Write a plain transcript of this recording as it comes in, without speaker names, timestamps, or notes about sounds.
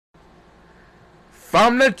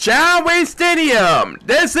From the Chao Stadium,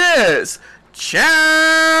 this is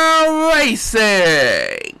Chao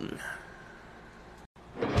Racing.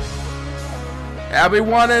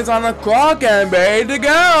 Everyone is on the clock and ready to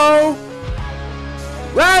go.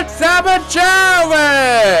 Let's have a Chao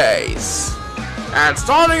race. And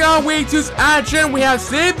starting our week 2's action, we have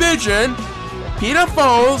Sid Vision, Peter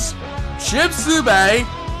Foles, Chip Sube,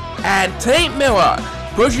 and Tate Miller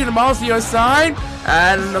pushing the ball to your side,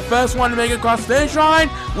 and the first one to make it across the finish line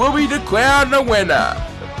will be declared the winner.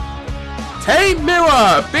 Tate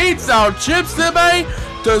Miller beats out Chip Sube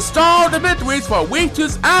to start the victories for week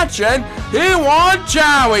 2's action here on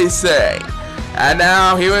Chao Racing. And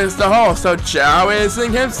now here is the host of Chao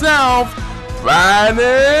Racing himself,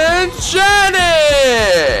 Brandon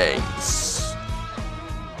Jennings.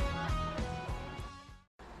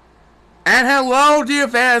 And hello dear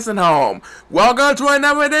fans at home, welcome to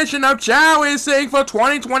another edition of Chao Racing for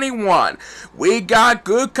 2021. We got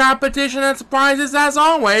good competition and surprises as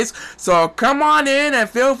always, so come on in and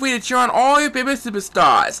feel free to cheer on all your favorite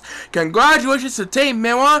superstars. Congratulations to Tate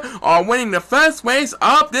Miller on winning the first race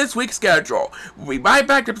of this week's schedule. We'll be right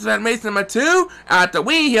back to present race number 2 after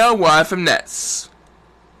we hear a word from this.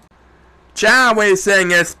 Chao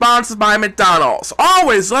Racing is sponsored by McDonald's,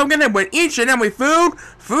 always looking to win each and every food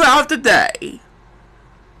throughout the day.